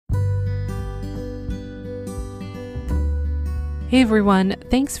Hey everyone,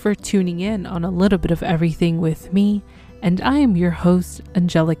 thanks for tuning in on A Little Bit of Everything with me, and I am your host,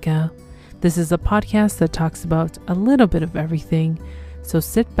 Angelica. This is a podcast that talks about a little bit of everything, so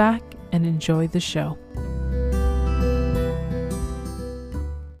sit back and enjoy the show.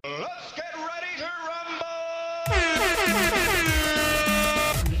 Let's get ready to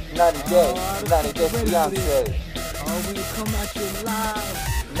rumble! 90 days, Fiance. Oh, we come at you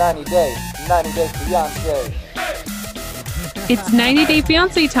live. 90 days, Fiance. It's 90 Day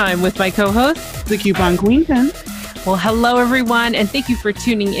Fiance time with my co-host, The Coupon Queendom. Well, hello everyone, and thank you for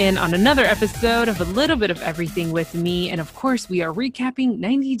tuning in on another episode of A Little Bit of Everything with me. And of course, we are recapping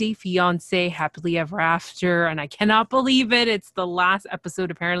 90 Day Fiance Happily Ever After, and I cannot believe it. It's the last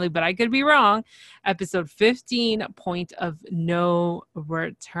episode apparently, but I could be wrong. Episode 15, Point of No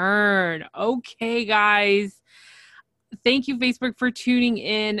Return. Okay, guys. Thank you, Facebook, for tuning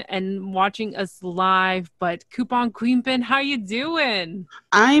in and watching us live. But Coupon Queenpin, how you doing?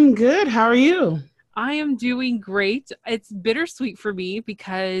 I'm good. How are you? I am doing great. It's bittersweet for me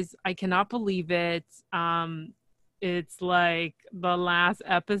because I cannot believe it. It's like the last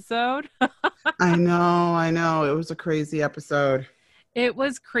episode. I know. It was a crazy episode. It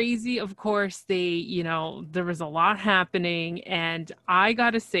was crazy. Of course, there was a lot happening, and I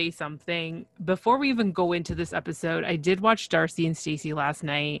got to say something before we even go into this episode. I did watch Darcy and Stacey last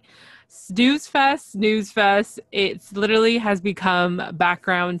night. Snooze fest. It's literally has become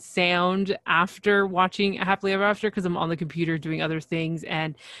background sound after watching Happily Ever After because I'm on the computer doing other things.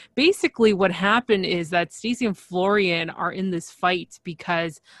 And basically what happened is that Stacey and Florian are in this fight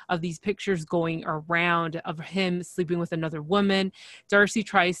because of these pictures going around of him sleeping with another woman. Darcy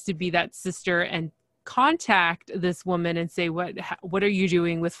tries to be that sister and contact this woman and say, what are you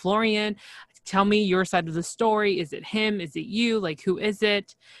doing with Florian? Tell me your side of the story. Is it him? Is it you? Like, who is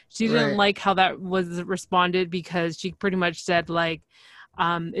it? She didn't like how that was responded because she pretty much said, like,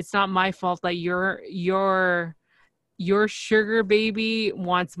 it's not my fault that your sugar baby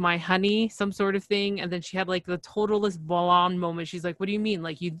wants my honey, some sort of thing. And then she had like the totalist blonde moment. She's like, what do you mean?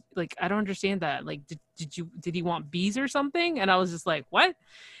 Like, I don't understand that. Like, did he want bees or something? And I was just like, what?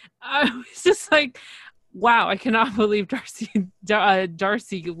 I was just like, wow, I cannot believe Darcy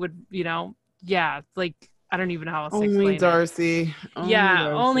would, like, I don't even know how else to explain Darcy.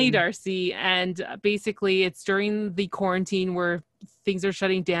 Only Darcy. And basically it's during the quarantine where things are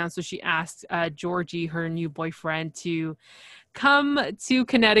shutting down. So she asked Georgie, her new boyfriend, to come to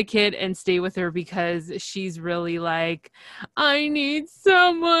Connecticut and stay with her because she's really like, I need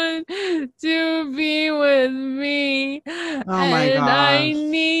someone to be with me. Oh my and gosh. I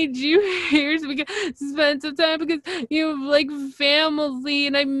need you here so we can spend some time because you have like family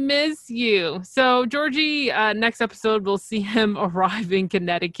and I miss you. So Georgie, next episode, we'll see him arrive in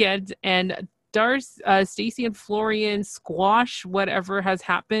Connecticut, and Stacey and Florian squash whatever has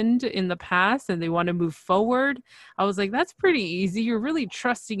happened in the past and they want to move forward. I was like, that's pretty easy. You're really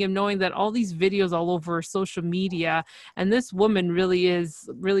trusting him, knowing that all these videos all over social media and this woman really is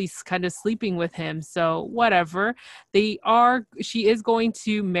kind of sleeping with him. So whatever. She is going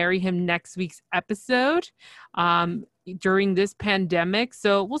to marry him next week's episode during this pandemic.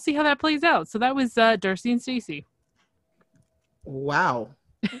 So we'll see how that plays out. So that was Darcy and Stacey. Wow.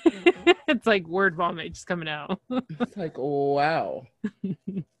 It's like word vomit just coming out. It's like, wow.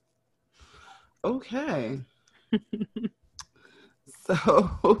 Okay.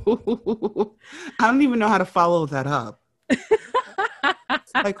 So I don't even know how to follow that up.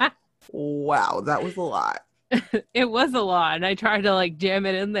 It's like, wow, that was a lot. It was a lot, and I tried to like jam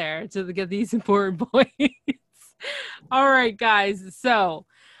it in there to get these important points. All right, guys. So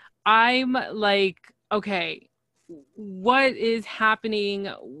I'm like, okay, what is happening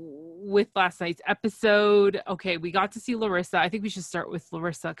with last night's episode? Okay, we got to see Larissa. I think we should start with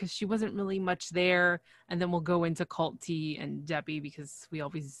Larissa because she wasn't really much there, and then we'll go into Cult T and Debbie because we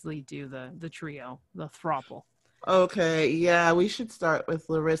obviously do the trio, the throuple. Okay, yeah, we should start with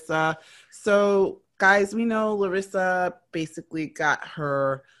Larissa. So, guys, we know Larissa basically got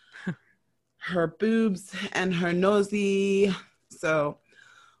her boobs and her nosy. So,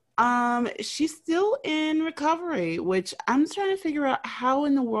 she's still in recovery, which I'm trying to figure out how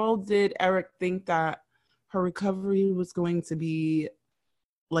in the world did Eric think that her recovery was going to be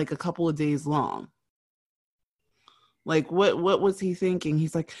like a couple of days long? Like, what was he thinking?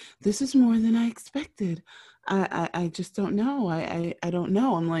 He's like, this is more than I expected. I just don't know. I don't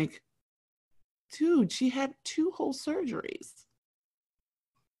know. I'm like, dude, she had 2 whole surgeries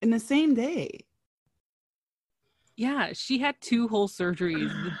in the same day. Yeah, she had 2 whole surgeries.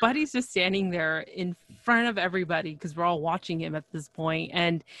 The buddy's just standing there in front of everybody because we're all watching him at this point.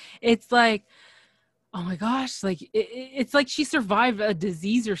 And it's like, Oh my gosh, like it's like she survived a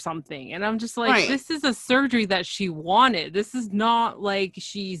disease or something. And I'm just like, Right. this is a surgery that she wanted. This is not like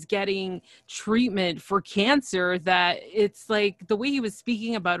she's getting treatment for cancer. That it's like the way he was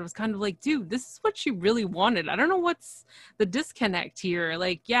speaking about it was kind of like, dude, this is what she really wanted. I don't know what's the disconnect here.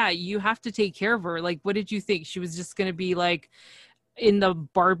 Like, yeah, you have to take care of her. Like, what did you think? She was just going to be like in the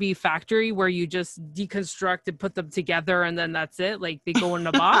Barbie factory where you just deconstruct and put them together and then that's it? Like they go in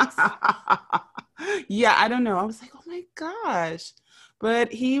a box? Yeah, I don't know. I was like, oh my gosh.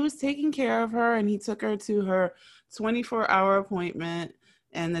 But he was taking care of her and he took her to her 24-hour appointment.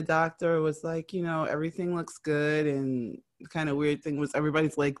 And the doctor was like, everything looks good. And the kind of weird thing was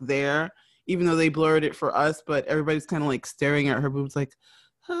everybody's like there, even though they blurred it for us, but everybody's kind of like staring at her boobs like,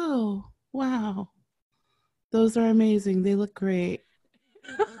 oh, wow. Those are amazing. They look great.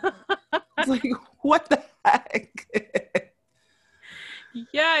 It's like, what the heck?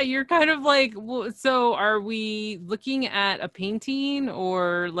 Yeah, you're kind of like, so are we looking at a painting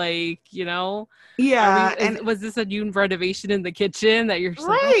or like, Yeah, and was this a new renovation in the kitchen that you're just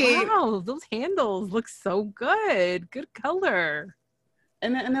like, oh right. wow, those handles look so good. Good color.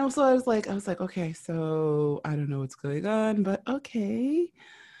 And also I was like, okay, so I don't know what's going on, but okay.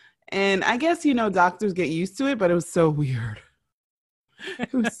 And I guess, doctors get used to it, but it was so weird.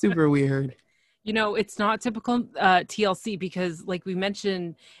 It was super weird. It's not typical TLC because, like we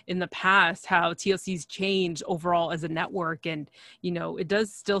mentioned in the past, how TLC's changed overall as a network, and it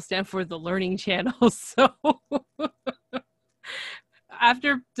does still stand for the Learning Channel. So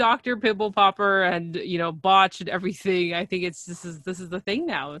after Dr. Pimple Popper and Botch and everything, I think it's this is the thing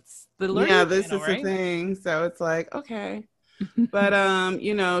now. It's the Yeah, Learning this Channel, is the right? thing. So it's like, okay. But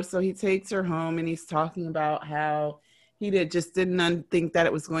so he takes her home and he's talking about how just didn't think that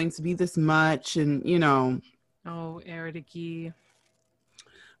it was going to be this much and. Oh, Eridiki.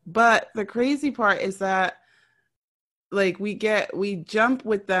 But the crazy part is that like we jump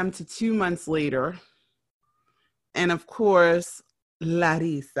with them to 2 months later. And of course,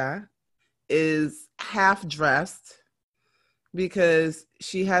 Larissa is half dressed because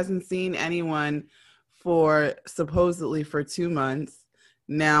she hasn't seen anyone for supposedly for 2 months.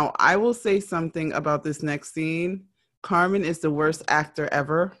 Now, I will say something about this next scene. Carmen is the worst actor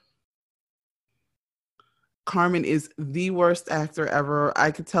ever. Carmen is the worst actor ever.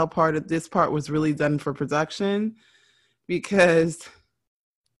 I could tell part of this part was really done for production because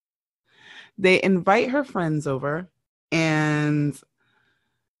they invite her friends over. And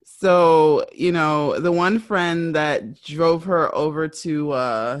so, the one friend that drove her over to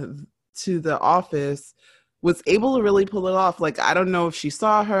the office was able to really pull it off. Like, I don't know if she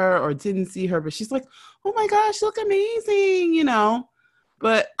saw her or didn't see her, but she's like, oh my gosh, you look amazing.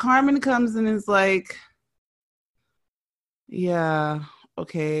 But Carmen comes and is like, yeah,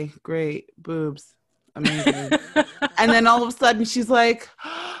 okay, great, boobs, amazing. And then all of a sudden she's like,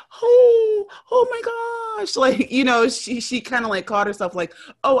 oh my gosh. Like, she kind of like caught herself like,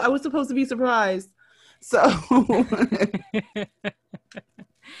 oh, I was supposed to be surprised. So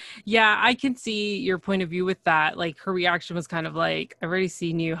Yeah, I can see your point of view with that. Like her reaction was kind of like, I've already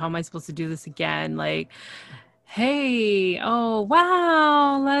seen you. How am I supposed to do this again? Like, hey, oh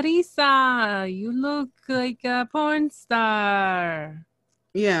wow, Larissa, you look like a porn star.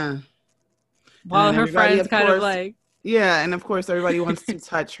 yeah. And While then her everybody, friends of kind of course, like, yeah, and of course everybody wants to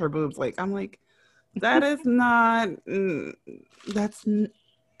touch her boobs. Like, I'm like, that is not that's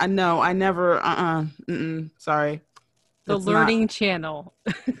no, I never sorry. the That's not. Learning Channel.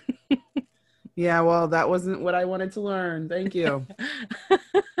 Yeah, well, that wasn't what I wanted to learn. Thank you.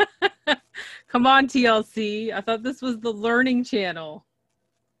 Come on, TLC. I thought this was the Learning Channel.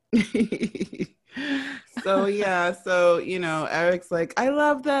 So yeah, so Eric's like, I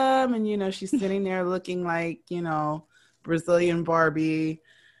love them, and she's sitting there looking like Brazilian Barbie,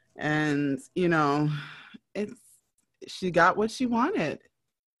 and it's she got what she wanted.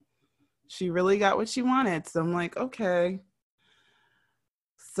 She really got what she wanted. So I'm like, okay.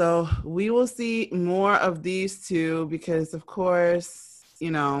 So we will see more of these two because, of course,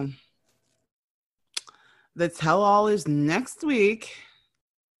 the tell all is next week.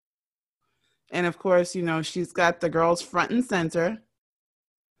 And of course, she's got the girls front and center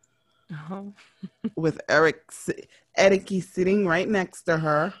Uh-huh. with Eric sitting right next to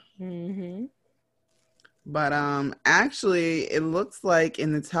her. Mm-hmm. But actually, it looks like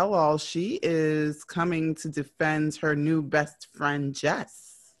in the tell all, she is coming to defend her new best friend,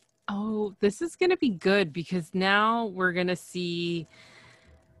 Jess. Oh, this is going to be good because now we're going to see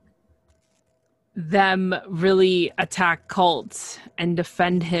them really attack Colt and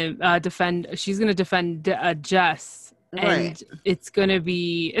defend him. She's going to defend Jess Right. and it's gonna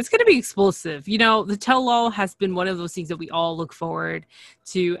be explosive. You know, the tell all has been one of those things that we all look forward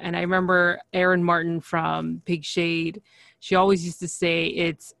to. And I remember Erin Martin from Big Shade, she always used to say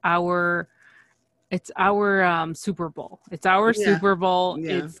it's our Super Bowl. It's our Yeah. Super Bowl.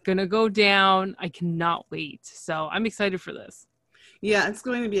 Yeah. It's gonna go down. I cannot wait. So I'm excited for this. Yeah, it's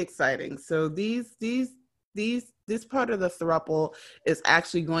going to be exciting. So this part of the thruple is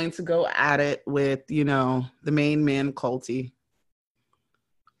actually going to go at it with, the main man Colty.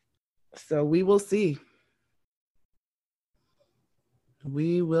 So we will see.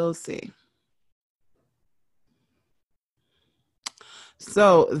 We will see.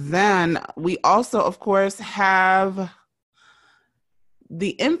 So then we also, of course, have the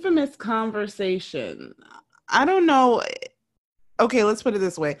infamous conversation. I don't know. Okay, let's put it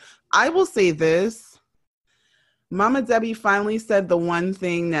this way. I will say this. Mama Debbie finally said the one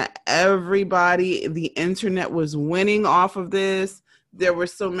thing that everybody, the internet was winning off of this. There were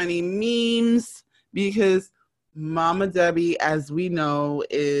so many memes because Mama Debbie, as we know,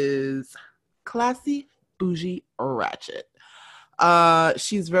 is classy, bougie, ratchet.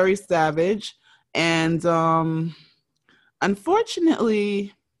 She's very savage. And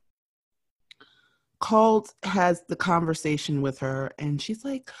unfortunately, Colt has the conversation with her and she's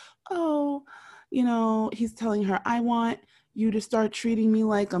like, oh, he's telling her, I want you to start treating me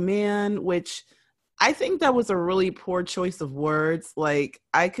like a man, which I think that was a really poor choice of words. Like,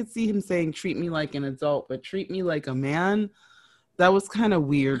 I could see him saying, treat me like an adult, but treat me like a man. That was kind of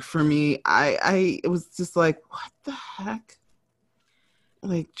weird for me. It was just like, what the heck?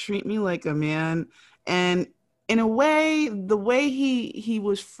 Like, treat me like a man. And in a way, the way he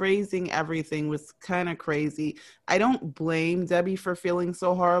was phrasing everything was kind of crazy. I don't blame Debbie for feeling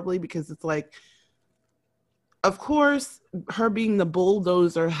so horribly because it's like, of course, her being the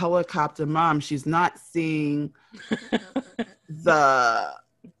bulldozer helicopter mom, she's not seeing the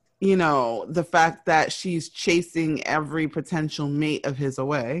the fact that she's chasing every potential mate of his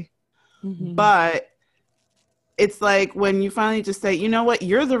away. Mm-hmm. But it's like when you finally just say, you know what,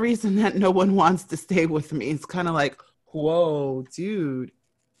 you're the reason that no one wants to stay with me. It's kind of like, whoa, dude.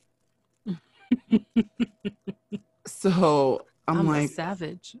 So I'm like, a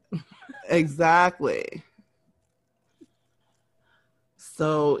savage. Exactly.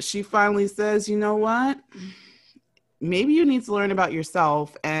 So she finally says, you know what? Maybe you need to learn about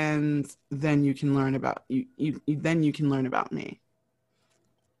yourself and then you can learn about then you can learn about me.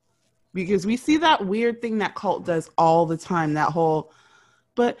 Because we see that weird thing that Colt does all the time, that whole,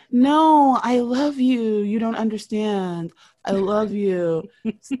 but no, I love you. You don't understand. I love you.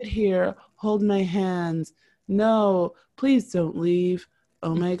 Sit here, hold my hand. No, please don't leave.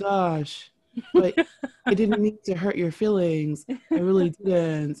 Oh my gosh. But I didn't mean to hurt your feelings. I really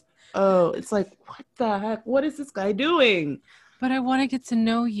didn't. Oh, it's like, what the heck? What is this guy doing? But I want to get to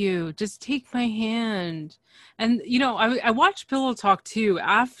know you. Just take my hand. And, I watched Pillow Talk too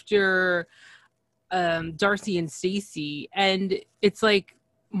after Darcy and Stacey. And it's like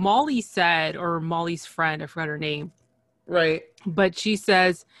Molly said, or Molly's friend, I forgot her name. Right. But she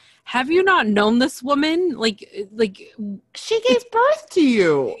says, have you not known this woman? Like she gave birth to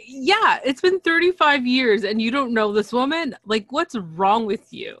you. Yeah, it's been 35 years and you don't know this woman? Like, what's wrong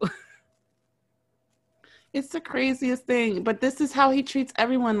with you? It's the craziest thing, but this is how he treats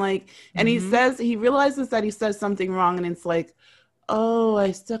everyone. Like, and he realizes that he says something wrong, and it's like, oh,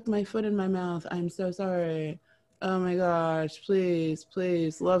 I stuck my foot in my mouth. I'm so sorry. Oh my gosh, please,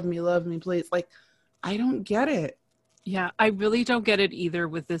 love me, please. Like, I don't get it. Yeah, I really don't get it either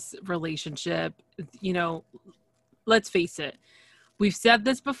with this relationship. Let's face it. We've said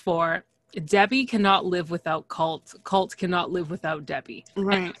this before. Debbie cannot live without Colt. Colt cannot live without Debbie.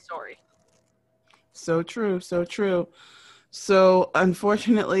 Right. Sorry. So true. So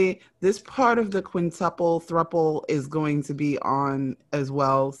unfortunately, this part of the quintuple thruple is going to be on as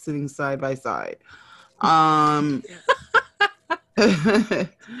well, sitting side by side.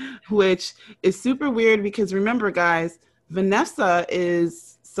 Which is super weird because remember, guys, Vanessa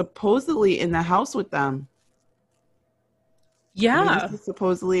is supposedly in the house with them. Yeah. Vanessa's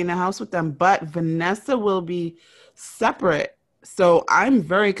supposedly in the house with them, but Vanessa will be separate. So I'm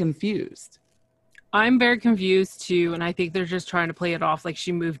very confused. I'm very confused too, and I think they're just trying to play it off like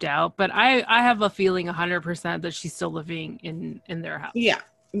she moved out. But I have a feeling 100% that she's still living in their house.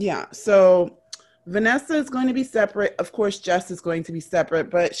 Yeah. So Vanessa is going to be separate. Of course, Jess is going to be separate,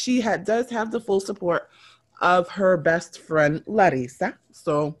 but she does have the full support of her best friend, Larissa.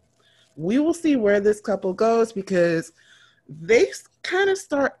 So we will see where this couple goes because they kind of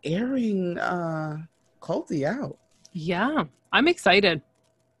start airing Colty out. Yeah, I'm excited,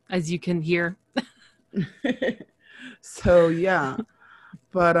 as you can hear. So yeah.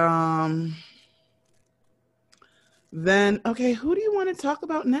 But then okay, who do you want to talk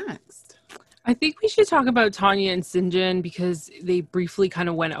about next? I think we should talk about Tanya and Sinjin because they briefly kind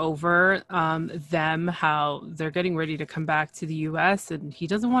of went over them, how they're getting ready to come back to the US and he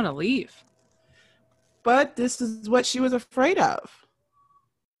doesn't want to leave. But this is what she was afraid of.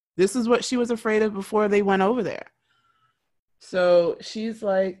 This is what she was afraid of before they went over there. So she's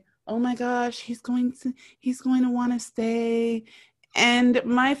like, "Oh my gosh, he's going to want to stay." And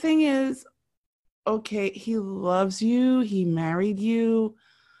my thing is, okay, he loves you, he married you.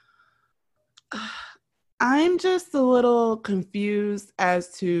 I'm just a little confused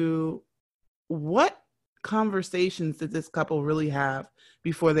as to what conversations did this couple really have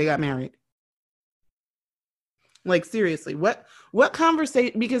before they got married? Like seriously, what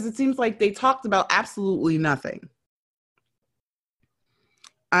conversation, because it seems like they talked about absolutely nothing.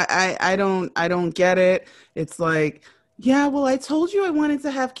 I don't get it. It's like, yeah, well, I told you I wanted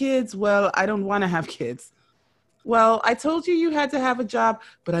to have kids. Well, I don't want to have kids. Well, I told you you had to have a job,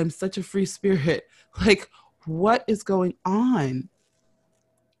 but I'm such a free spirit. Like, what is going on?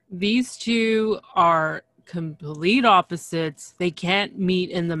 These two are complete opposites. They can't meet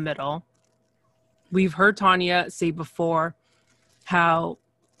in the middle. We've heard Tanya say before how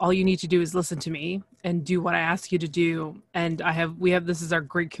all you need to do is listen to me and do what I ask you to do. And we have this is our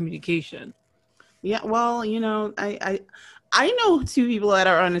great communication. Yeah, well, I know two people that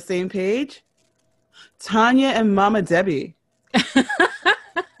are on the same page. Tanya and Mama Debbie.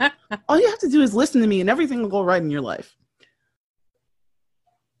 All you have to do is listen to me and everything will go right in your life.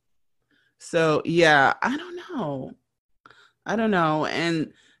 So, yeah, I don't know. I don't know.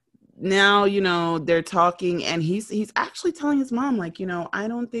 And now, they're talking and he's actually telling his mom, like, I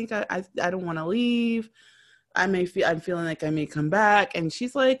don't think I don't want to leave. I'm feeling like I may come back. And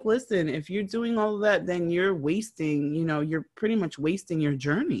she's like, listen, if you're doing all of that, then you're wasting, you're pretty much wasting your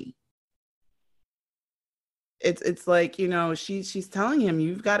journey. It's like, she's telling him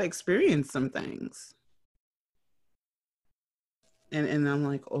you've got to experience some things. And I'm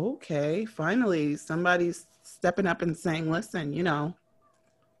like, okay, finally somebody's stepping up and saying, listen,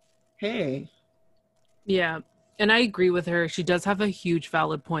 hey. Yeah. And I agree with her. She does have a huge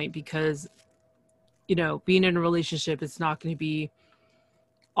valid point because, being in a relationship, it's not going to be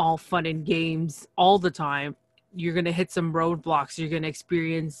all fun and games all the time. You're going to hit some roadblocks. You're going to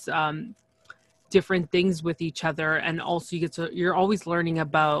experience different things with each other. And also you're always learning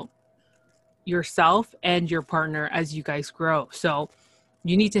about yourself and your partner as you guys grow. So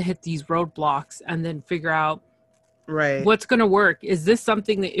you need to hit these roadblocks and then figure out Right. what's going to work. Is this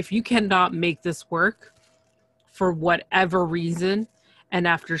something that if you cannot make this work for whatever reason, and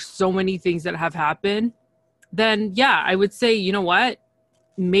after so many things that have happened, then yeah, I would say, you know what?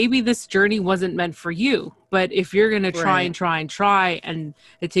 Maybe this journey wasn't meant for you. But if you're going to try and try and try, and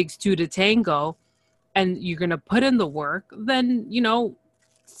it takes two to tango, and you're going to put in the work, then,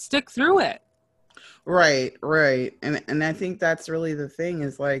 stick through it. Right. And I think that's really the thing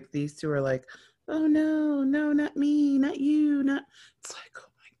is like these two are like, oh no, not me, not you, not. It's like,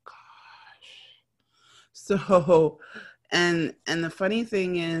 oh my gosh. So, and the funny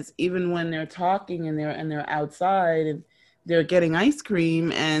thing is, even when they're talking and they're outside and they're getting ice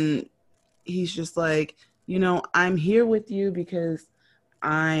cream, and he's just like, I'm here with you because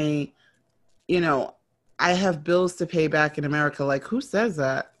I, I have bills to pay back in America. Like, who says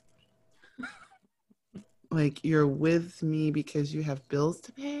that? Like, you're with me because you have bills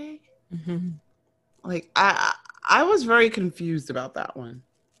to pay? Mm-hmm. Like, I was very confused about that one.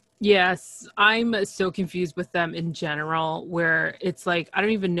 Yes, I'm so confused with them in general, where it's like, I don't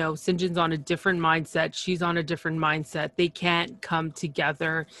even know. Sinjin's on a different mindset. She's on a different mindset. They can't come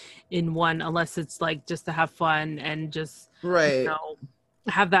together in one unless it's like just to have fun and just, Right.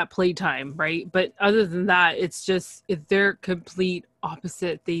 have that playtime, right? But other than that, it's just, if they're complete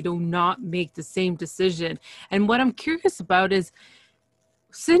opposite, they do not make the same decision. And what I'm curious about is,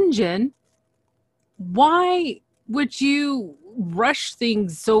 Sinjin, why would you rush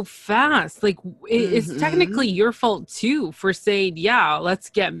things so fast? Like, it's technically your fault too for saying, yeah, let's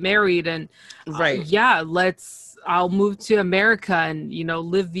get married and Right. yeah, I'll move to America and,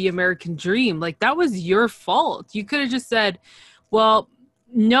 live the American dream. Like, that was your fault. You could have just said, well,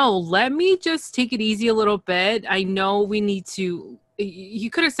 no, let me just take it easy a little bit. I know we need to. You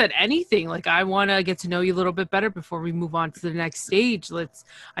could have said anything like, I want to get to know you a little bit better before we move on to the next stage.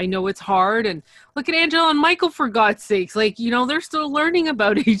 I know it's hard. And look at Angela and Michael, for God's sakes. Like, they're still learning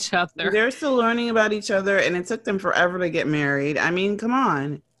about each other. They're still learning about each other, and it took them forever to get married. I mean, come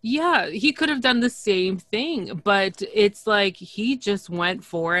on. Yeah, he could have done the same thing, but it's like he just went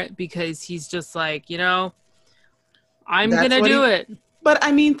for it because he's just like, I'm That's gonna what do he. it. But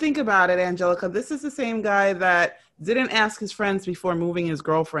I mean, think about it, Angelica. This is the same guy that didn't ask his friends before moving his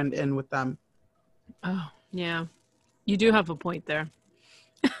girlfriend in with them. Oh, yeah. You do have a point there.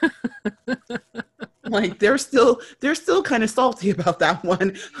 Like they're still kind of salty about that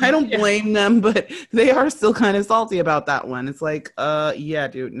one. I don't Yeah. blame them, but they are still kind of salty about that one. It's like, yeah,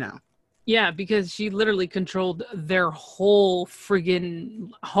 dude, no. Yeah, because she literally controlled their whole friggin'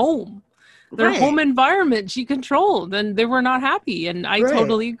 home. Their home Right, environment she controlled, and they were not happy, and I right,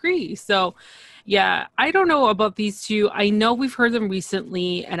 totally agree. So, yeah, I don't know about these two. I know we've heard them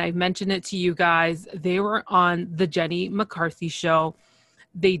recently, and I mentioned it to you guys. They were on the Jenny McCarthy show.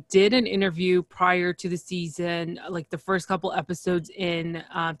 They did an interview prior to the season, like the first couple episodes in,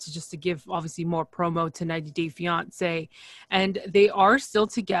 to give obviously more promo to 90 Day Fiance, and they are still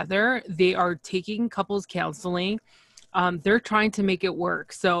together. They are taking couples counseling. They're trying to make it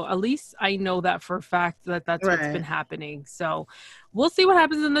work. So at least I know that for a fact that that's what's been right. happening. So we'll see what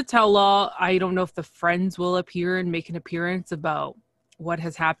happens in the tell all. I don't know if the friends will appear and make an appearance about what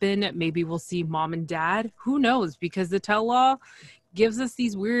has happened. Maybe we'll see mom and dad. Who knows? Because the tell all gives us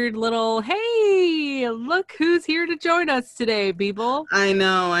these weird little, hey, look who's here to join us today, people. I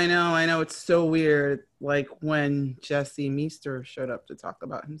know. It's so weird. Like when Jesse Meester showed up to talk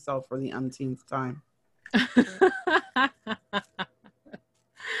about himself for the umpteenth time.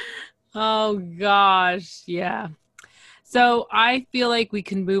 Oh gosh, yeah. So I feel like we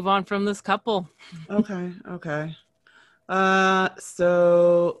can move on from this couple. Okay.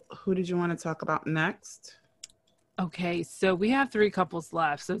 So who did you want to talk about next? Okay, so we have three couples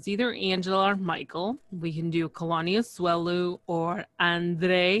left. So it's either Angela or Michael. We can do Kalani Suelu or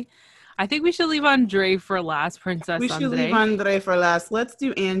Andre. I think we should leave Andre for last, We Princess should leave Andre. Andre for last. Let's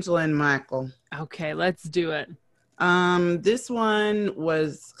do Angela and Michael. Okay, let's do it. This one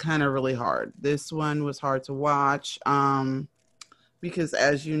was kind of really hard. This one was hard to watch. Because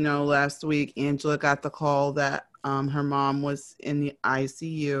as you know, last week Angela got the call that her mom was in the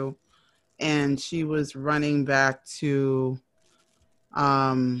ICU and she was running back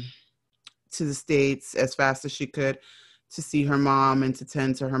um to the States as fast as she could to see her mom and to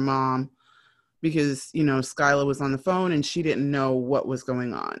tend to her mom because, Skyla was on the phone and she didn't know what was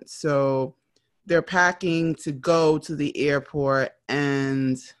going on. So they're packing to go to the airport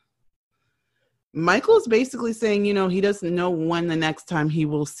and Michael's basically saying, he doesn't know when the next time he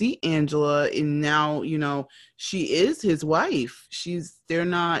will see Angela. And now, she is his wife. They're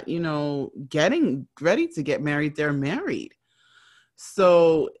not, getting ready to get married. They're married.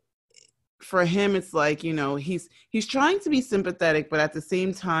 So for him, it's like, he's trying to be sympathetic, but at the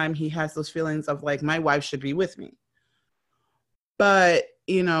same time, he has those feelings of like, my wife should be with me. But,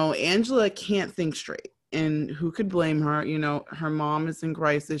 Angela can't think straight. And who could blame her? Her mom is in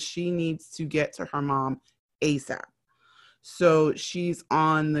crisis. She needs to get to her mom ASAP. So she's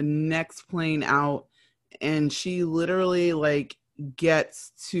on the next plane out and she literally like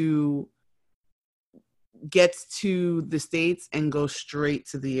gets to the States and goes straight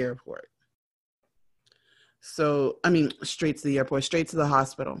to the airport. So, I mean, straight to the airport, straight to the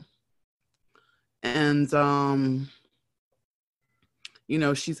hospital. And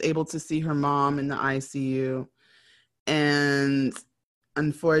she's able to see her mom in the ICU. And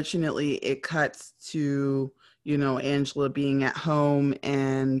unfortunately, it cuts to, Angela being at home.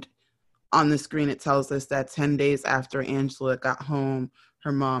 And on the screen, it tells us that 10 days after Angela got home,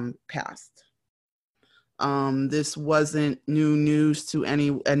 her mom passed. This wasn't new news to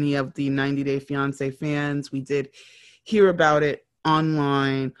any of the 90 Day Fiance fans. We did hear about it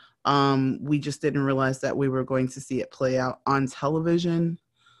online. We just didn't realize that we were going to see it play out on television.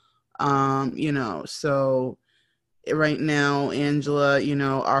 So right now,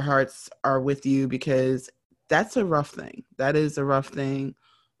 Angela, our hearts are with you because that's a rough thing. That is a rough thing.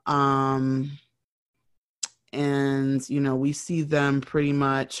 And, we see them pretty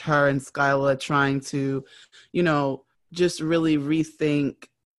much, her and Skyla, trying to, just really rethink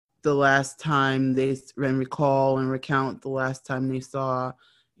the last time and recall and recount the last time they saw,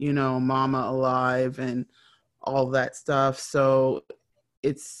 Mama alive and all that stuff. So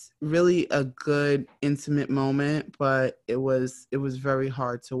it's really a good intimate moment, but it was very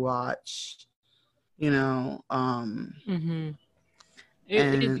hard to watch, Mm-hmm.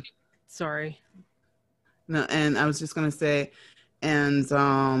 and Sorry. no, and I was just gonna say, and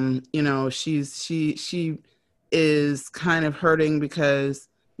she is kind of hurting because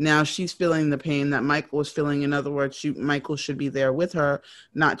now she's feeling the pain that Michael was feeling. In other words, Michael should be there with her,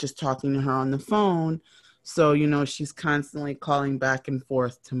 not just talking to her on the phone. So, she's constantly calling back and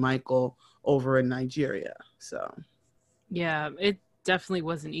forth to Michael over in Nigeria. So, Yeah, definitely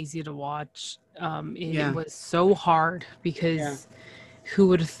wasn't easy to watch. It Yeah. was so hard Yeah. because who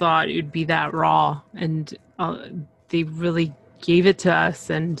would have thought it would be that raw? And they really gave it to us,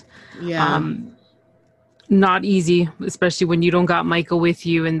 and Yeah. not easy, especially when you don't got Michael with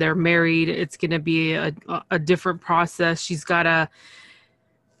you and they're married. It's going to be a different process. She's got to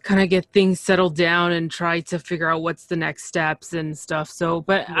kind of get things settled down and try to figure out what's the next steps and stuff. So,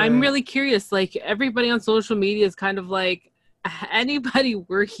 but I'm Right. really curious. Like, everybody on social media is kind of like, anybody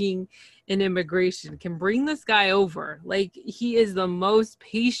working in immigration can bring this guy over. Like, he is the most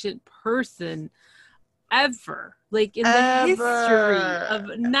patient person ever, like in the history Ever.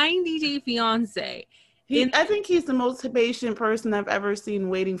 of 90 Day Fiance. In I think he's the most patient person I've ever seen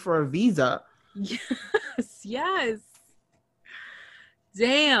waiting for a visa. Yes, yes.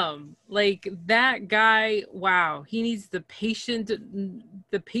 Damn. Like, that guy, wow, he needs the patient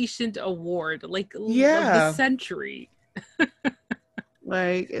award, like, of the Yeah. century.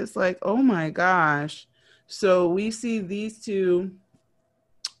 Like, it's like, oh my gosh. So we see these two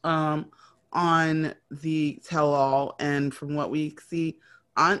um on the tell all, and from what we see,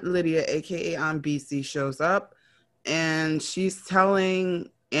 Aunt Lydia, aka Aunt BC, shows up and she's telling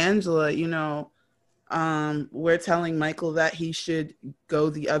Angela, we're telling Michael that he should go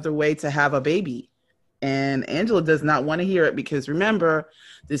the other way to have a baby. And Angela does not want to hear it because remember,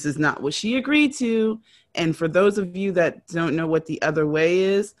 this is not what she agreed to. And for those of you that don't know what the other way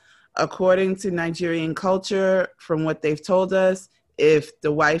is, according to Nigerian culture, from what they've told us, if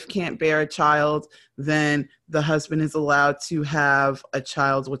the wife can't bear a child, then the husband is allowed to have a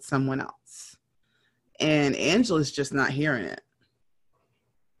child with someone else. And Angela's just not hearing it.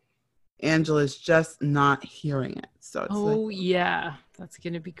 Angela's just not hearing it. So it's like, Oh yeah, that's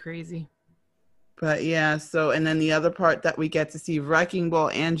gonna be crazy. but yeah, so and then the other part that we get to see Wrecking Ball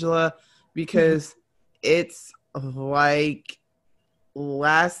Angela, because it's like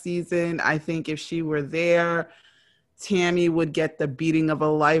last season, I think if she were there, Tammy would get the beating of a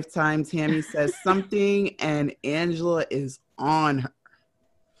lifetime. Tammy says something and Angela is on her.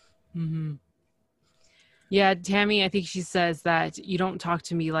 Mm-hmm. Yeah, Tammy, I think she says that you don't talk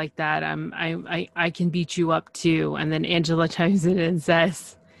to me like that. I can beat you up too. And then Angela chimes in and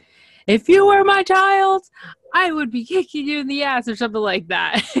says, if you were my child, I would be kicking you in the ass or something like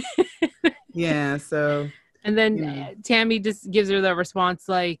that. Yeah, so And then Tammy just gives her the response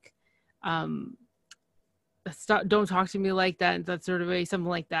like, um, stop, don't talk to me like that, and that sort of way, something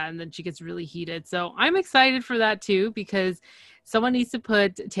like that. And then she gets really heated. So I'm excited for that too, because someone needs to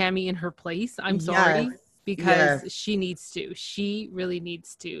put Tammy in her place. I'm yes, sorry, because yes, she needs to. She really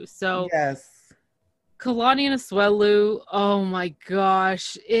needs to. So yes. Kalani and Asuelu, oh my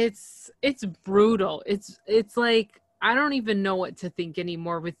gosh, it's brutal. It's like I don't even know what to think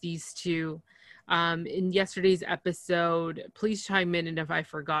anymore with these two. In yesterday's episode, please chime in and if I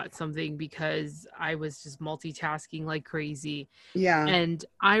forgot something because I was just multitasking like crazy. Yeah. And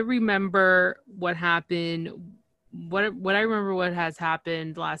I remember what happened. What I remember what has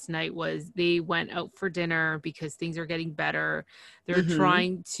happened last night was they went out for dinner because things are getting better. They're Mm-hmm.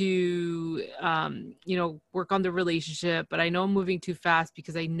 trying to work on the relationship, but I know I'm moving too fast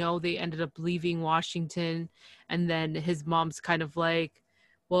because I know they ended up leaving Washington, and then his mom's kind of like,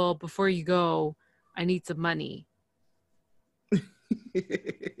 well, before you go, I need some money.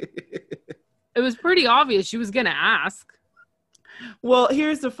 It was pretty obvious she was gonna ask. Well,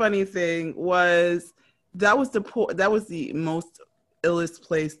 here's the funny thing was that was the most illest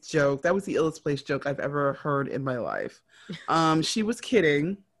placed joke. That was the illest placed joke I've ever heard in my life. She was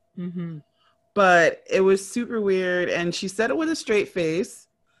kidding, Mm-hmm. but it was super weird, and she said it with a straight face.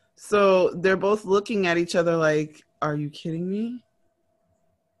 So they're both looking at each other like, "Are you kidding me?"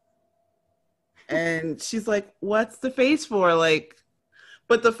 And she's like, "What's the face for?" Like,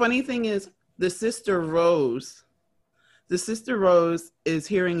 but the funny thing is, the sister Rose. The sister Rose is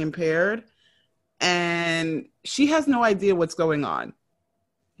hearing impaired, and she has no idea what's going on.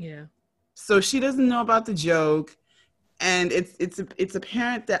 Yeah. So she doesn't know about the joke, and it's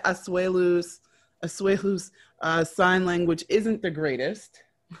apparent that Asuelu's sign language isn't the greatest.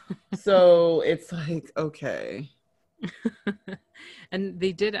 So it's like, okay. And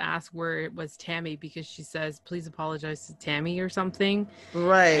they did ask where it was Tammy because she says, please apologize to Tammy or something.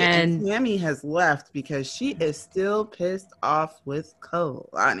 Right. And And Tammy has left because she is still pissed off with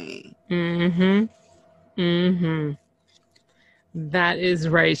Kalani. mm-hmm. Mm-hmm. That is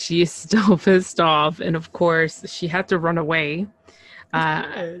right. She is still pissed off. And of course, she had to run away. Of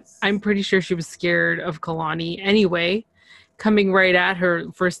Uh, course. I'm pretty sure she was scared of Kalani anyway, coming right at her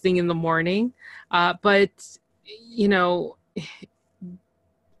first thing in the morning. But, you know,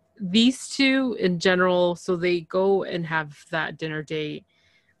 these two in general, so they go and have that dinner date.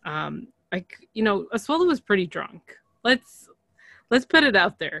 Like, you know, Asuelu was pretty drunk. Let's put it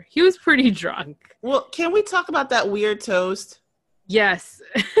out there. He was pretty drunk. Well, can we talk about that weird toast? Yes.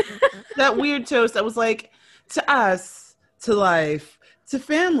 That weird toast that was like, to us, to life, to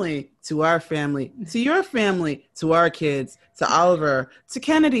family, to our family, to your family, to our kids, to Oliver, to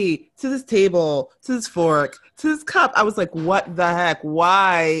Kennedy, to this table, to this fork, to this cup. I was like, what the heck?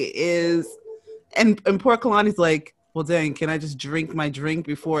 Why is... And poor Kalani's like, well, dang, can I just drink my drink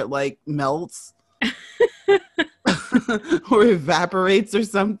before it like melts? Or evaporates or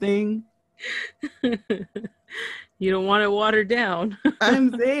something? You don't want it watered down.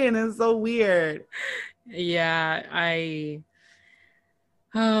 I'm saying it's so weird. Yeah,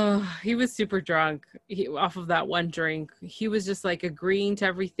 he was super drunk off of that one drink. He was just like agreeing to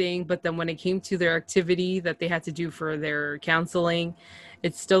everything, but then when it came to their activity that they had to do for their counseling,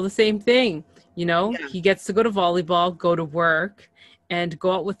 it's still the same thing. You know, Yeah. he gets to go to volleyball, go to work, and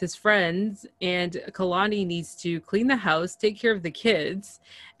go out with his friends. And Kalani needs to clean the house, take care of the kids,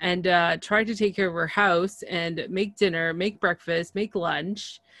 and try to take care of her house and make dinner, make breakfast, make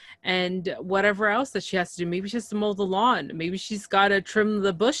lunch, and whatever else that she has to do. Maybe she has to mow the lawn. Maybe she's got to trim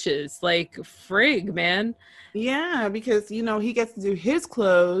the bushes. Like, frig, man. Yeah, because, you know, he gets to do his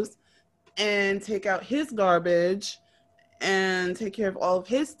clothes and take out his garbage and take care of all of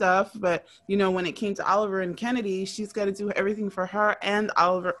his stuff. But, you know, when it came to Oliver and Kennedy, she's got to do everything for her and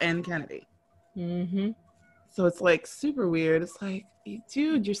Oliver and Kennedy. Mm-hmm. So it's like super weird. It's like,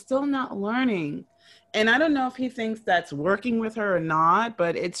 dude, you're still not learning. And I don't know if he thinks that's working with her or not,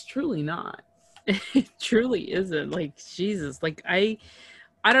 but it's truly not. It truly isn't. Like, Jesus. Like, I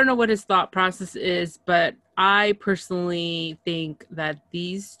don't know what his thought process is, but I personally think that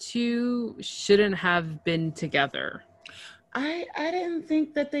these two shouldn't have been together. I didn't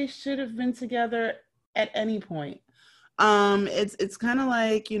think that they should have been together at any point. It's kind of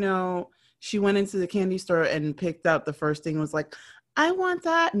like, you know, she went into the candy store and picked out the first thing and was like, I want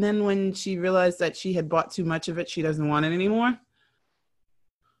that. And then when she realized that she had bought too much of it, she doesn't want it anymore.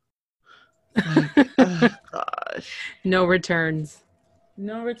 Like, oh, gosh. No returns.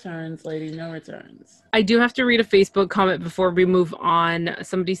 No returns, lady. No returns. I do have to read a Facebook comment before we move on.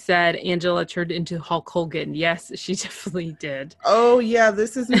 Somebody said Angela turned into Hulk Hogan. Yes, she definitely did. Oh, yeah.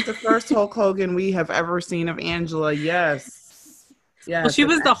 This isn't the first Hulk Hogan we have ever seen of Angela. Yes. Yes. Well, she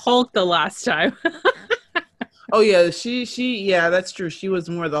was the Hulk the last time. Oh, yeah. Yeah, that's true. She was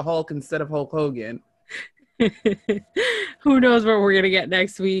more the Hulk instead of Hulk Hogan. Who knows what we're going to get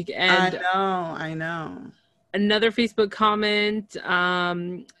next week. And I know. another Facebook comment,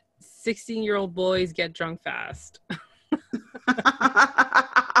 16-year-old boys get drunk fast.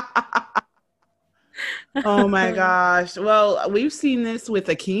 Oh my gosh. Well, we've seen this with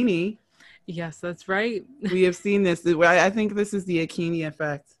Akini. Yes, that's right. We have seen this. I think this is the Akini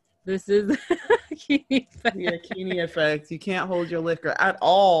effect. This is The Akini effect. You can't hold your liquor at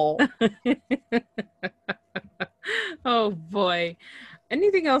all. Oh boy.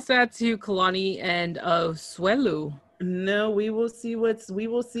 Anything else to add to Kalani and Asuelu? No, we will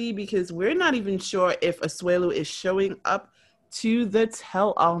see because we're not even sure if Asuelu is showing up to the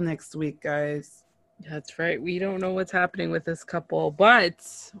tell-all next week, guys. That's right. We don't know what's happening with this couple, but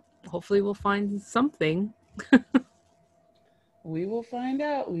hopefully we'll find something. We will find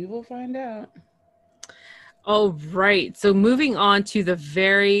out. We will find out. All right. So moving on to the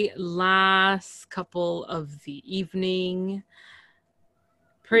very last couple of the evening.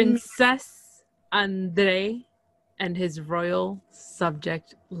 Princess Andre and his royal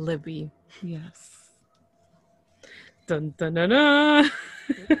subject Libby. Yes. Dun, dun, dun, dun.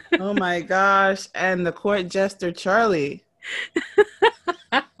 Oh my gosh. And the court jester Charlie.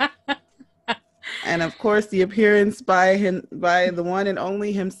 And of course the appearance by the one and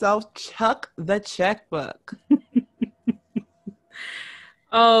only himself, Chuck the Checkbook.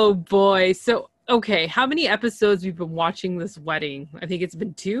 Oh boy. So okay, how many episodes we've been watching this wedding? I think it's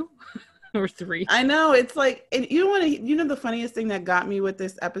been 2 or 3. I know, it's like, and you know the funniest thing that got me with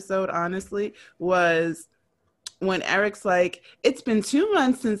this episode, honestly, was when Eric's like, it's been 2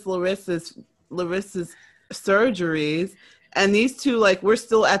 months since Larissa's surgeries, and these two, like, we're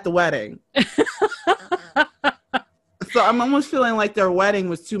still at the wedding. So I'm almost feeling like their wedding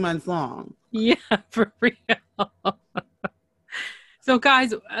was 2 months long. Yeah, for real. So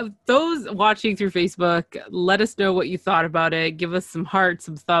guys, those watching through Facebook, let us know what you thought about it. Give us some hearts,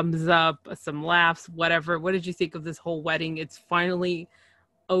 some thumbs up, some laughs, whatever. What did you think of this whole wedding? It's finally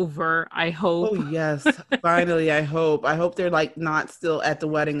over, I hope. Oh yes, finally, I hope they're like not still at the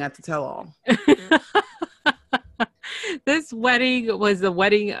wedding at the tell-all. This wedding was the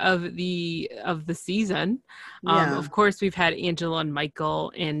wedding of the season. Yeah. Of course, we've had Angela and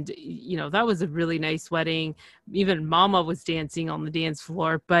Michael, and that was a really nice wedding. Even Mama was dancing on the dance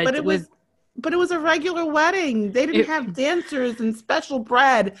floor, But it was a regular wedding. They didn't it, have dancers and special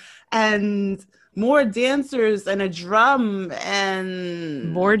bread and more dancers and a drum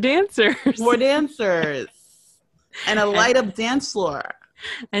and more dancers, more dancers and a light up dance floor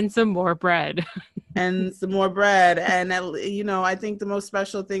and some more bread. and some more bread. And I think the most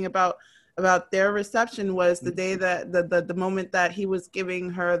special thing about their reception was the day that the moment that he was giving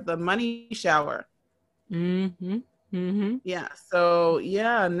her the money shower. Mm-hmm. Mm-hmm. Yeah. So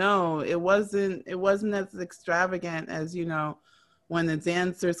yeah, no, it wasn't as extravagant as, when the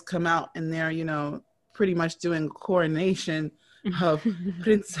dancers come out and they're, pretty much doing coronation of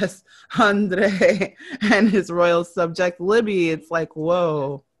Princess Andre and his royal subject Libby. It's like,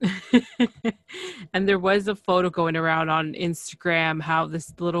 whoa. And there was a photo going around on Instagram how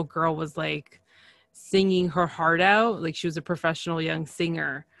this little girl was like singing her heart out, like she was a professional young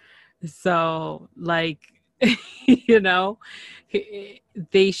singer. So like, they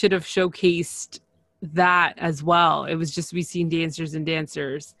should have showcased that as well. It was just we seen dancers and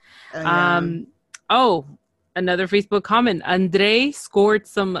dancers. Yeah. Another Facebook comment. Andre scored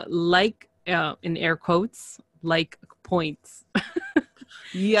some in air quotes, like points.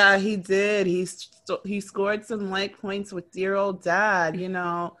 Yeah, he did. He scored some like points with dear old dad.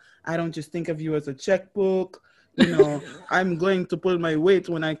 I don't just think of you as a checkbook. I'm going to pull my weight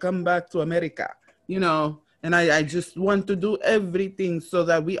when I come back to America. And I just want to do everything so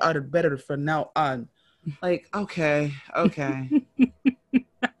that we are better from now on. Like, okay.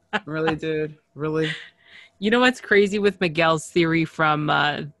 Really, dude? Really? You know what's crazy with Miguel's theory from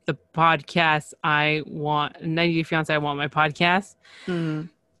the podcast 90 Day Fiance, I Want My Podcast? Mm.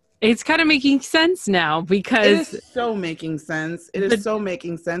 It's kind of making sense now because... It is so making sense.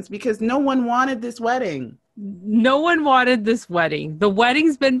 Because no one wanted this wedding. No one wanted this wedding. The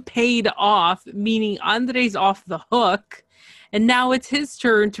wedding's been paid off, meaning Andre's off the hook. And now it's his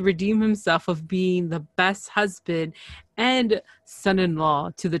turn to redeem himself of being the best husband and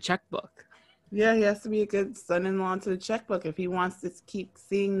son-in-law to the checkbook. Yeah, he has to be a good son-in-law to the checkbook if he wants to keep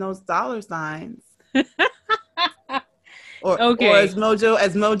seeing those dollar signs. Or as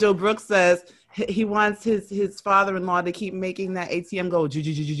Mojo Brooks says, he wants his father-in-law to keep making that ATM go.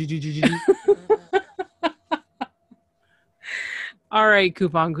 All right,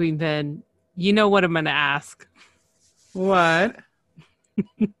 Coupon Queen, then. You know what I'm going to ask. What?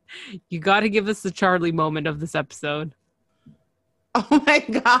 You got to give us the Charlie moment of this episode. Oh my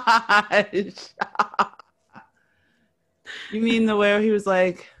gosh. You mean the where he was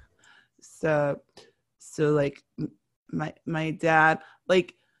like, so like my dad,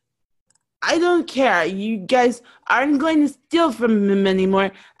 like, I don't care. You guys aren't going to steal from him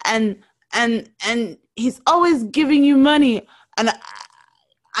anymore. And he's always giving you money. And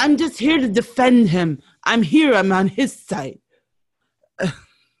I'm just here to defend him. I'm on his side. That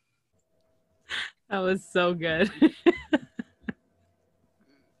was so good.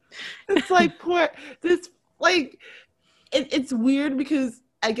 It's like it's weird because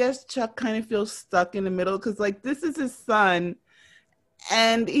I guess Chuck kind of feels stuck in the middle because like this is his son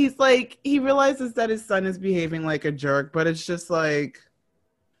and he's like he realizes that his son is behaving like a jerk, but it's just like,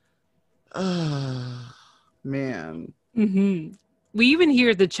 oh man. Mm-hmm. We even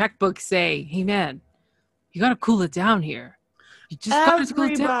hear the checkbook say, "Hey man, you gotta cool it down here. You just gotta cool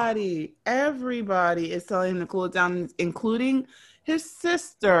it down." Everybody is telling him to cool it down, including his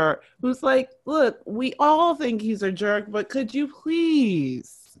sister, who's like, look, we all think he's a jerk, but could you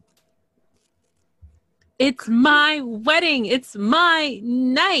please? It's my wedding. It's my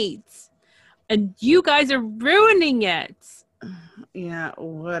night. And you guys are ruining it. Yeah,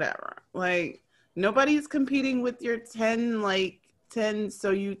 whatever. Like, nobody's competing with your 10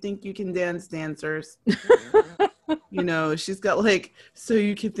 so you think you can dance dancers. She's got like, so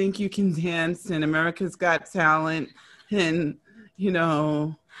you can think you can dance and America's Got Talent and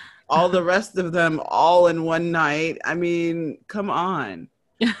all the rest of them all in one night. I mean, come on.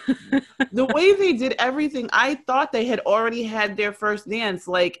 The way they did everything, I thought they had already had their first dance.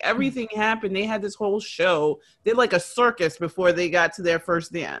 Like everything happened. They had this whole show. They did like a circus before they got to their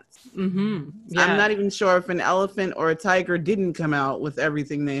first dance. Mm-hmm. Yeah. I'm not even sure if an elephant or a tiger didn't come out with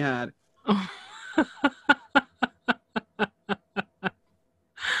everything they had.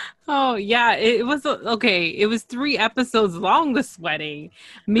 Oh, yeah, it was okay. It was 3 episodes long, this wedding.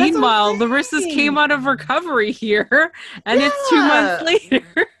 Meanwhile, Larissa's came out of recovery here, and it's 2 months later.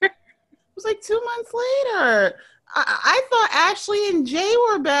 It was like 2 months later. I thought Ashley and Jay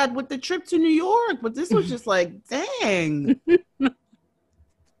were bad with the trip to New York, but this was just like, dang.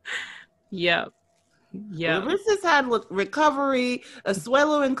 Yep. Yep. Larissa's had recovery.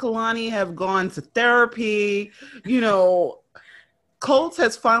 Asuelo and Kalani have gone to therapy. You know, Colt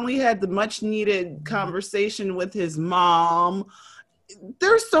has finally had the much needed conversation with his mom.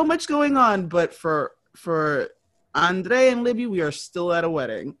 There's so much going on, but for Andre and Libby, we are still at a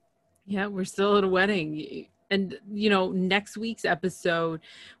wedding. Yeah, we're still at a wedding. And, next week's episode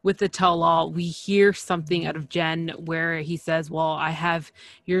with the tell-all, we hear something out of Jen where he says, well, I have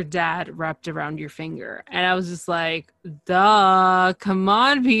your dad wrapped around your finger. And I was just like, duh, come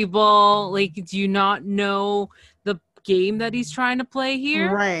on, people. Like, do you not know the game that he's trying to play here?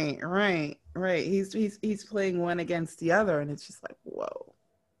 Right. He's playing one against the other, and it's just like, whoa.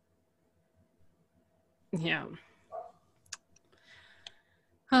 Yeah.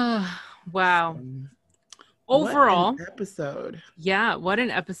 Wow. Overall, what an episode. Yeah, what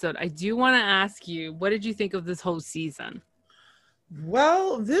an episode. I do want to ask you, what did you think of this whole season?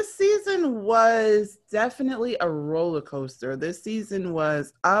 Well, this season was definitely a roller coaster. This season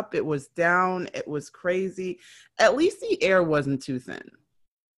was up, it was down, it was crazy. At least the air wasn't too thin.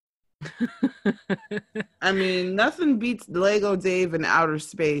 I mean, nothing beats Lego Dave in outer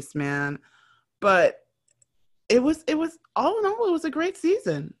space, man. But it was all in all, it was a great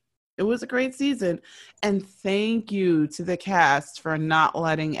season. It was a great season. And thank you to the cast for not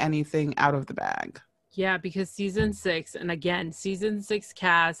letting anything out of the bag. Yeah, because season 6, and again, season 6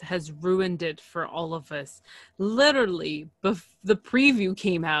 cast has ruined it for all of us. Literally, the preview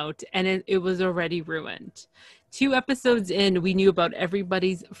came out and it was already ruined. 2 episodes in, we knew about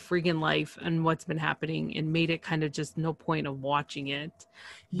everybody's friggin' life and what's been happening and made it kind of just no point of watching it.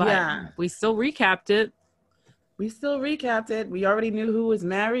 But yeah, we still recapped it. We already knew who was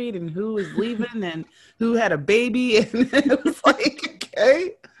married and who was leaving and who had a baby. And it was like,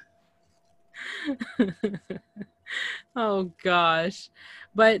 okay. Oh, gosh.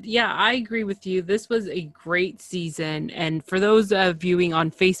 But yeah, I agree with you. This was a great season. And for those viewing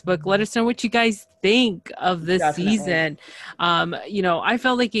on Facebook, let us know what you guys think of this season. I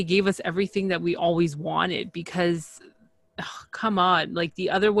felt like it gave us everything that we always wanted because, come on, like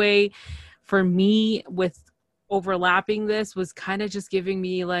the other way for me with overlapping this was kind of just giving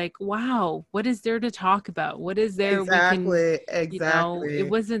me like, wow, what is there to talk about? What is there exactly. it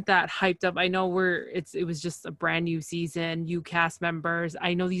wasn't that hyped up. I know it was just a brand new season, new cast members.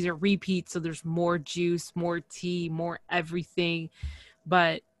 I know these are repeats, so there's more juice, more tea, more everything.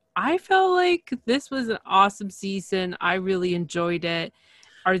 But I felt like this was an awesome season. I really enjoyed it.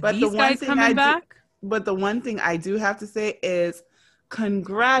 These guys coming back? But the one thing I do have to say is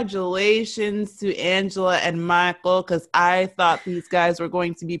congratulations to Angela and Michael, because I thought these guys were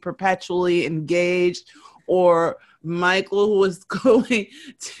going to be perpetually engaged, or Michael was going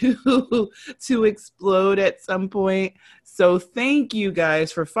to explode at some point. So thank you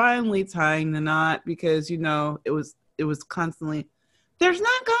guys for finally tying the knot, because it was constantly, there's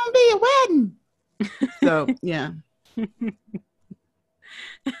not going to be a wedding. So yeah.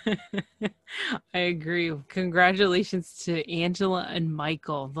 I agree. Congratulations to Angela and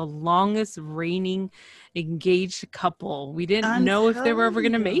Michael, the longest reigning engaged couple. We didn't know if they were ever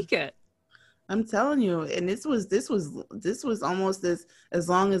going to make it. I'm telling you, and this was almost as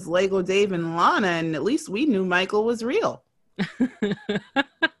long as Lego Dave and Lana, and at least we knew Michael was real.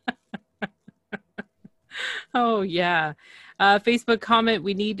 Oh yeah. Facebook comment,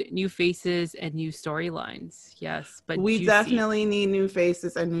 we need new faces and new storylines. Yes, but we definitely need new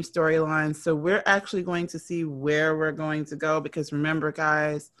faces and new storylines. So we're actually going to see where we're going to go, because remember,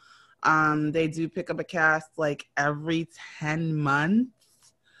 guys, they do pick up a cast like every 10 months.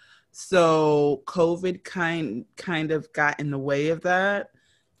 So COVID kind of got in the way of that,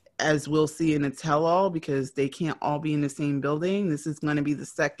 as we'll see in a tell-all, because they can't all be in the same building. This is going to be the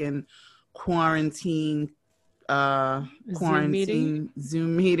second quarantine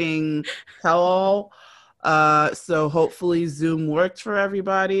Zoom meeting tell-all. So hopefully Zoom worked for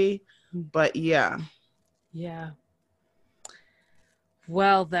everybody. But yeah.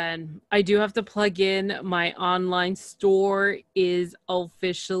 Well, then, I do have to plug in. My online store is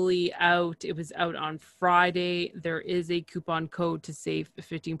officially out. It was out on Friday. There is a coupon code to save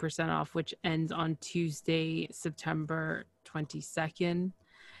 15% off, which ends on Tuesday, September 22nd.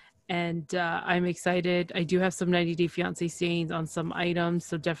 And I'm excited. I do have some 90 Day Fiance stains on some items,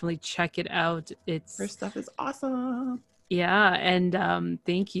 so definitely check it out. Her stuff is awesome. Yeah, and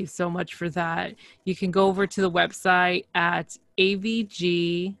thank you so much for that. You can go over to the website at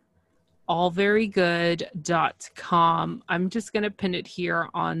avgallverygood.com. I'm just going to pin it here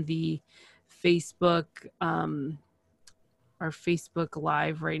on the Facebook, our Facebook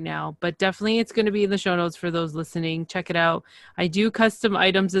Live right now, but definitely it's going to be in the show notes for those listening. Check it out. I do custom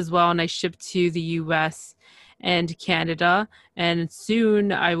items as well, and I ship to the US and Canada, and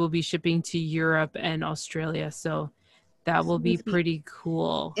soon I will be shipping to Europe and Australia. So that will be Let's be pretty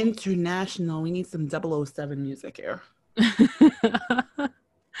cool. international. We need some 007 music here.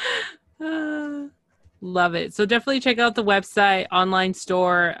 Love it. So definitely check out the website, online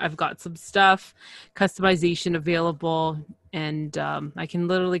store. I've got some stuff, customization available, and I can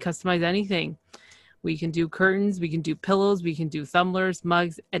literally customize anything. We can do curtains, we can do pillows, we can do tumblers,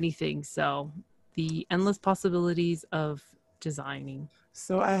 mugs, anything. So the endless possibilities of designing.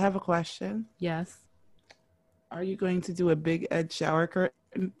 So I have a question. Yes. Are you going to do a Big Ed shower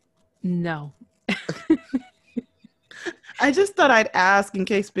curtain? No. I just thought I'd ask in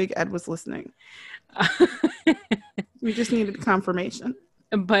case Big Ed was listening. We just needed confirmation.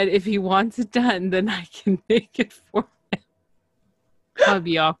 But if he wants it done, then I can make it for him. That would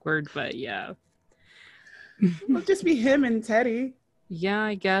be awkward, but yeah. It'll just be him and Teddy. Yeah,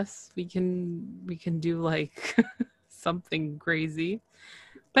 I guess we can do like something crazy.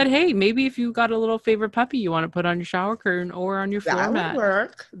 But hey, maybe if you got a little favorite puppy you want to put on your shower curtain or on your floor mat. That would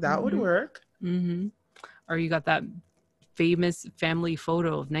work. That would work. Mm-hmm. Or you got that famous family photo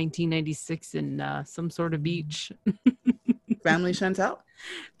of 1996 in some sort of beach. Family Chantel?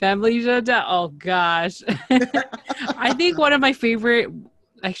 Family Chantel. Oh gosh. I think one of my favorite,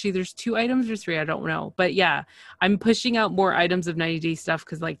 actually there's 2 items or 3, I don't know. But yeah, I'm pushing out more items of 90 Day stuff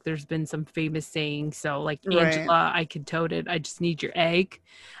because like there's been some famous sayings. So like Angela, I could tote it. I just need your egg.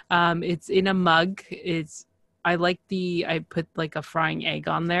 It's in a mug. I put like a frying egg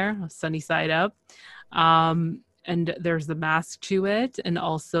on there, sunny side up. And there's the mask to it, and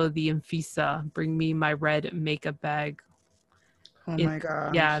also the Infisa, bring me my red makeup bag. Oh my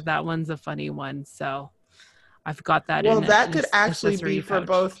gosh. Yeah, that one's a funny one. So I've got that. Well, in that could actually accessory be for pouch.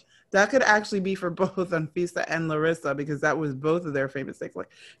 both. That could actually be for both Anfisa and Larissa because that was both of their famous things.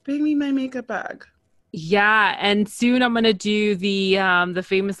 Like, bring me my makeup bag. Yeah, and soon I'm gonna do the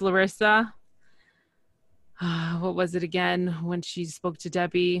famous Larissa. What was it again when she spoke to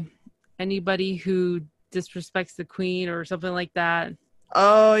Debbie? Anybody who disrespects the queen or something like that.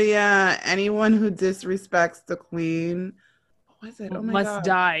 Oh yeah, anyone who disrespects the queen. What was it? Oh my must God.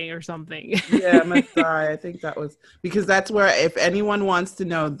 die or something. Yeah, must die. I think that was because that's where, if anyone wants to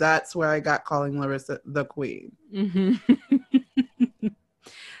know, that's where I got calling Larissa the queen. Mm-hmm.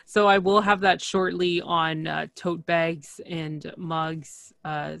 So I will have that shortly on tote bags and mugs,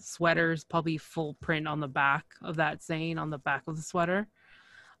 sweaters, probably full print on the back of that saying on the back of the sweater.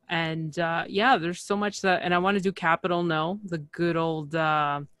 And yeah, there's so much that, and I want to do Capital No, the good old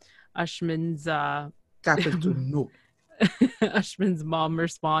Ushman's Capital No. Ushman's mom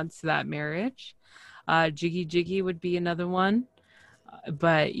response to that marriage. Jiggy Jiggy would be another one.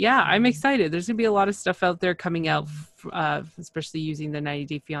 But yeah, I'm excited. There's gonna be a lot of stuff out there coming out, especially using the 90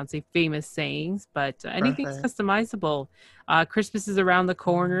 Day Fiance famous sayings. But anything's customizable. Christmas is around the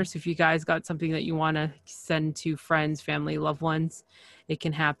corner, so if you guys got something that you want to send to friends, family, loved ones, it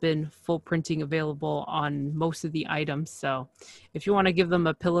can happen. Full printing available on most of the items. So if you want to give them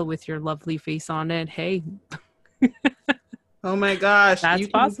a pillow with your lovely face on it, hey. Oh my gosh, that's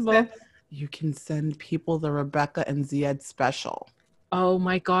possible. You can send people the Rebecca and Ziad special. Oh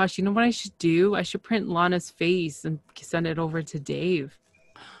my gosh, you know what I should do? I should print Lana's face and send it over to Dave.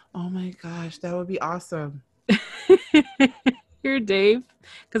 Oh my gosh, that would be awesome. Here, Dave.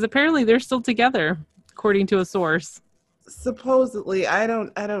 Because apparently they're still together, according to a source. Supposedly, I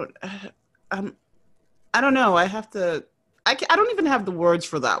don't know. I don't even have the words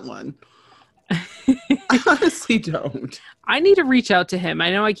for that one. I honestly don't. I need to reach out to him. I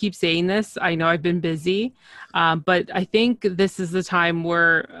know I keep saying this. I know I've been busy, but I think this is the time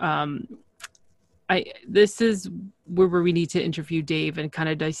where this is where we need to interview Dave and kind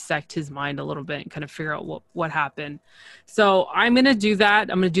of dissect his mind a little bit and kind of figure out what happened. So I'm going to do that.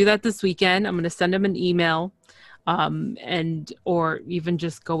 I'm going to do that this weekend. I'm going to send him an email. Or even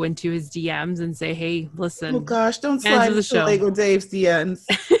just go into his DMs and say, hey, listen. Oh gosh, don't slide into Lego Dave's DMs.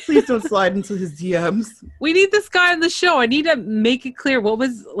 Please don't slide into his DMs. We need this guy on the show. I need to make it clear what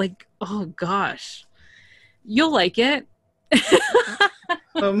was like, oh gosh. You'll like it.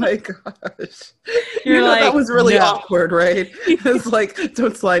 Oh my gosh. You're like, that was really awkward, right? It's like,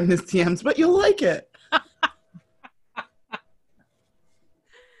 don't slide in his DMs, but you'll like it.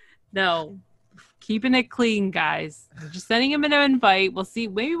 No. Keeping it clean, guys. Just sending him an invite. We'll see.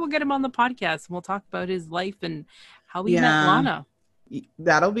 Maybe we'll get him on the podcast and we'll talk about his life and how he met Lana.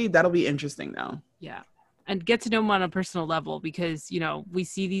 That'll be interesting though. Yeah. and get to know him on a personal level, because, we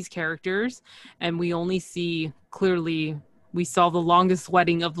see these characters and we only see clearly, we saw the longest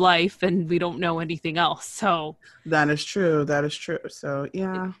wedding of life and we don't know anything else. So That is true. That is true. So,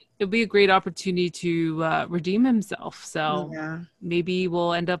 yeah. it'll be a great opportunity to redeem himself. So Yeah. maybe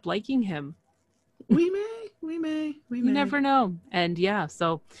we'll end up liking him. We may. You never know. And yeah,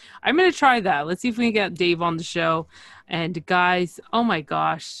 so I'm going to try that. Let's see if we can get Dave on the show. And guys, oh my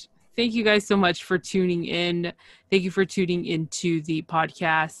gosh, thank you guys so much for tuning in. Thank you for tuning into the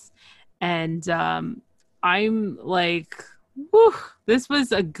podcast. And I'm like, whew, this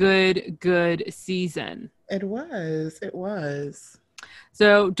was a good season. It was.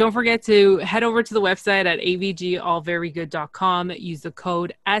 So don't forget to head over to the website at avgallverygood.com. Use the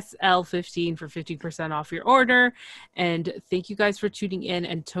code SL15 for 50% off your order. And thank you guys for tuning in.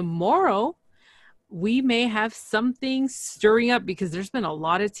 And tomorrow we may have something stirring up, because there's been a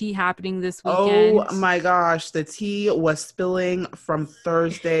lot of tea happening this weekend. Oh my gosh, the tea was spilling from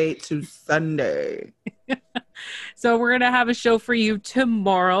Thursday to Sunday. So we're going to have a show for you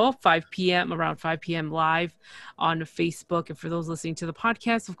tomorrow, 5 p.m., around 5 p.m. live on Facebook. And for those listening to the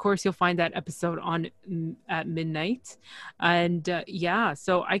podcast, of course, you'll find that episode at midnight. And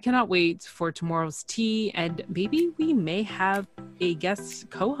so I cannot wait for tomorrow's tea. And maybe we may have a guest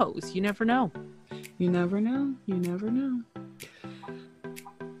co-host. You never know. You never know.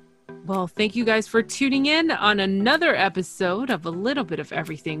 Well, thank you guys for tuning in on another episode of A Little Bit of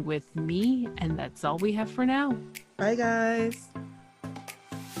Everything with me. And that's all we have for now. Bye, guys.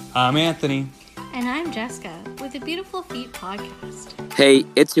 I'm Anthony. And I'm Jessica with the Beautiful Feet podcast. Hey,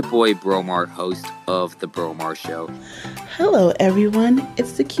 it's your boy Bromar, host of The Bromar Show. Hello, everyone.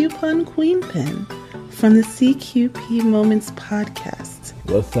 It's the Coupon Queen Pin from the CQP Moments podcast.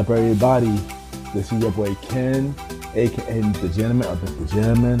 What's up, everybody? This is your boy Ken, aka the Gentleman of the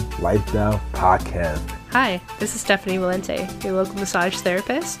Gentleman Lifestyle Podcast. Hi, this is Stephanie Valente, your local massage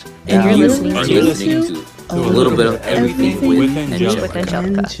therapist, And you're you're listening to a little bit of everything with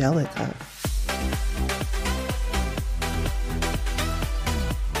Angelica.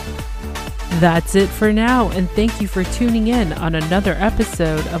 That's it for now, and thank you for tuning in on another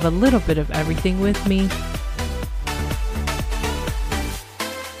episode of A Little Bit of Everything with me.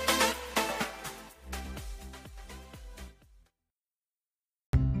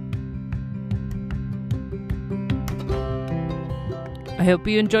 I hope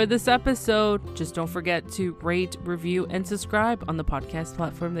you enjoyed this episode. Just don't forget to rate, review, and subscribe on the podcast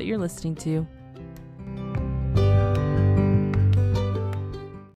platform that you're listening to.